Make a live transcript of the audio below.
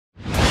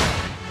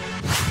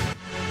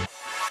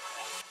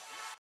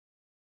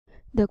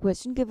The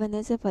question given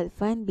is if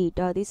alpha and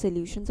beta are the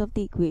solutions of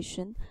the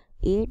equation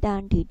a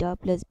tan theta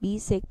plus b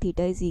sec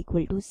theta is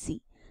equal to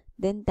c,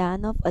 then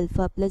tan of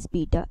alpha plus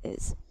beta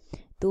is.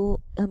 तो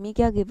हमें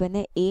क्या given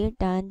है, a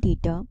tan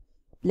theta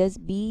plus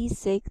b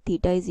sec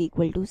theta is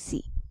equal to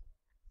c.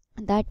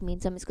 That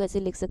means हम इसको ऐसे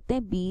लिख सकते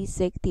हैं b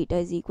sec theta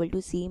is equal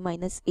to c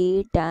minus a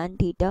tan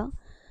theta.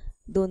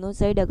 दोनों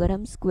साइड अगर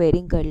हम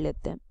स्क्वेयरिंग कर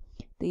लेते हैं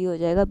तो ये हो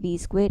जाएगा b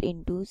square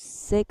into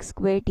sec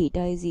square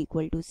theta is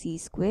equal to c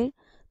square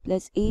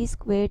plus a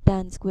square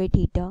tan square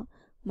theta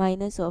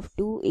minus of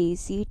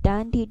 2ac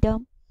tan theta.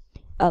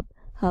 अब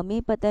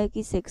हमें पता है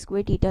कि सेक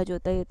स्क्वेयर थीटा जो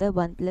होता है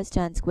 1 प्लस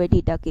tan स्क्वेयर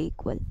थीटा के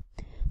इक्वल.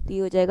 तो ये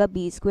हो जाएगा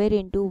b square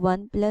into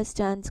 1 plus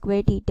tan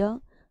square theta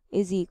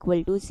is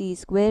equal to c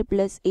square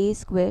plus a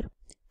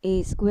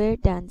square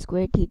tan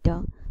square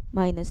theta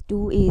minus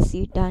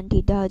 2ac tan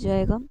theta आ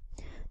जाएगा.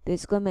 तो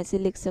इसको हम ऐसे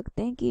लिख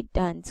सकते हैं कि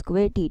tan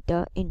square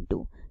theta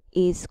into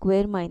a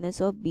square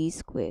minus of b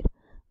square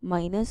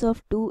minus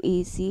of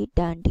 2ac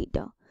tan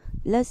theta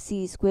plus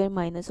c square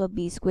minus of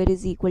b square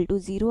is equal to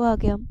 0 आ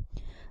गया.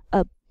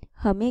 अब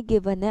हमें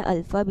गिवन है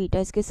अल्फ़ा बीटा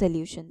इसके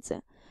सॉल्यूशंस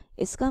हैं.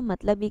 इसका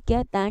मतलब ये क्या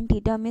है, tan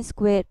थीटा में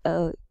स्क्वायर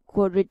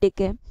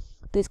क्वाड्रेटिक है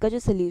तो इसका जो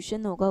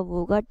सॉल्यूशन होगा वो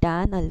होगा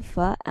tan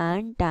alpha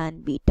and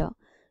tan beta.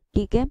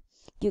 ठीक है,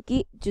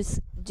 क्योंकि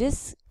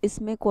जिस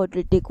इसमें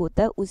क्वाड्रेटिक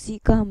होता है उसी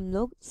का हम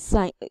लोग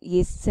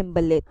ये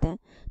सिंबल लेते हैं.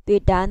 तो ये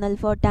tan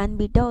अल्फ़ा और tan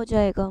बीटा हो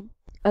जाएगा.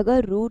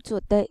 अगर रूट्स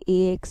होता है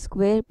ax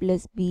square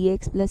plus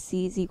bx plus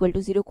c is equal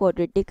to 0,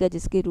 quadratic है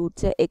जिसके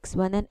रूट्स है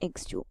x1 एंड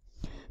x2,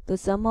 तो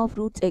सम of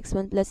roots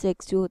x1 plus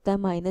x2 होता है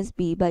minus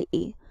b by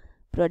a.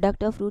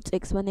 Product of roots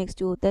x1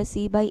 x2 होता है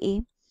c बाई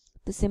a.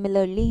 तो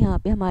similarly यहाँ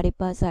पे हमारे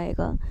पास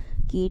आएगा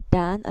कि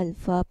tan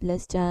alpha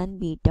plus tan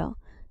beta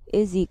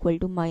is equal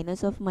to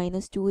minus of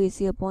minus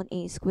 2ac upon a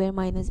square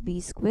minus b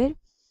square,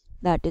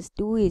 that is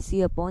 2ac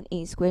upon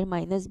a square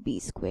minus b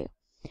square,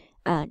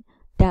 and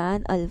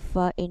tan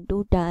alpha into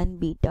tan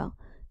beta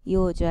ये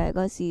हो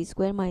जाएगा c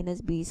square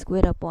minus b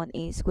square upon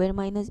a square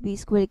minus b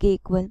square के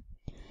equal.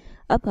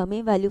 अब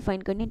हमें value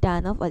find करनी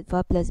tan of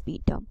alpha plus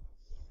beta.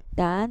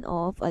 tan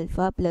of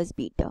alpha plus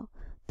beta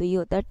तो ये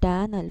होता है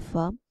tan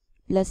alpha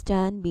plus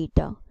tan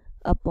beta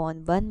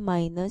upon 1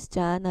 minus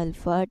tan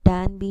alpha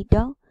tan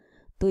beta.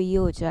 तो ये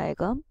हो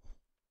जाएगा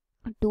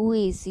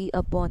 2ac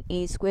upon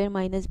a square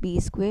minus B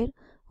square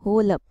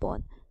whole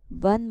upon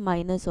 1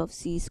 minus of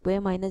c square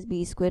minus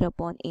b square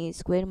upon a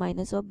square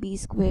minus of b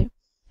square,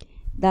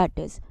 that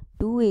is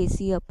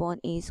 2ac upon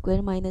a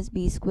square minus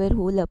b square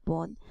whole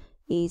upon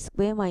a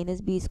square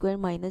minus b square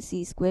minus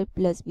c square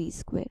plus b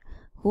square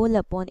whole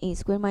upon a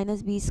square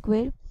minus b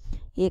square.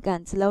 ये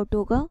cancel out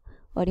होगा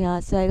और यहाँ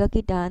से आएगा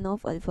कि tan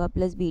of alpha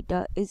plus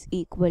beta is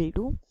equal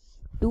to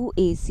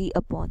 2ac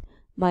upon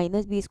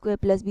minus B square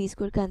plus B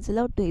square cancel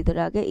out, तो इधर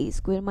आ गया ए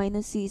square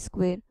minus C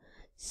square.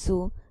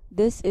 So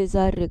this is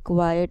our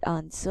required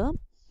answer.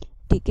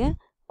 ठीक है,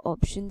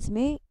 ऑप्शंस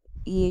में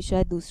ये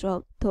शायद दूसरा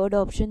थर्ड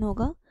ऑप्शन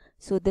होगा.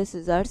 So this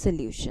is our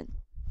solution.